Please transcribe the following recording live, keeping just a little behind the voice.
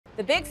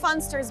The big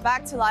funster's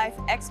back to life,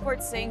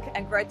 exports sink,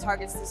 and growth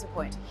targets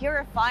disappoint. Here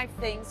are 5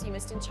 things you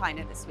missed in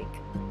China this week.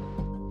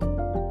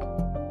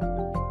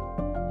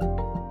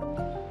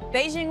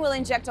 Beijing will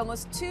inject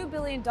almost $2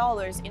 billion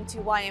into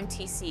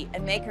YMTC, a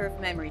maker of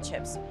memory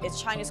chips. It's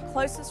China's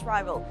closest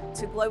rival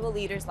to global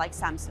leaders like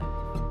Samsung.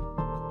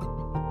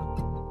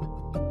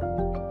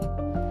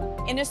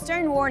 In a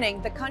stern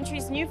warning, the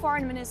country's new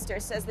foreign minister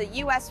says the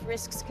US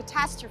risks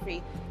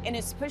catastrophe in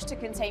its push to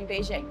contain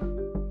Beijing.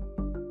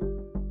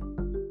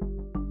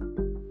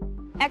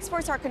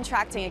 Exports are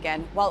contracting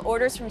again, while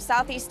orders from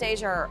Southeast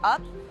Asia are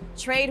up.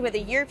 Trade with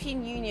the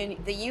European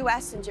Union, the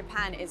US, and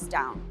Japan is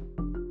down.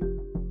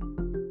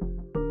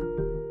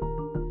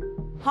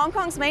 Hong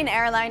Kong's main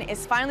airline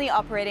is finally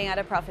operating at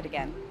a profit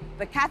again,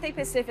 but Cathay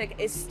Pacific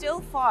is still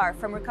far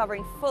from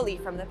recovering fully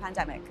from the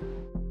pandemic.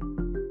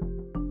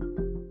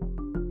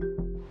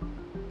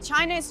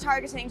 China is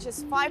targeting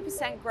just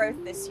 5%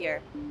 growth this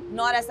year,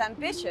 not as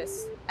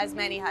ambitious as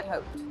many had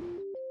hoped.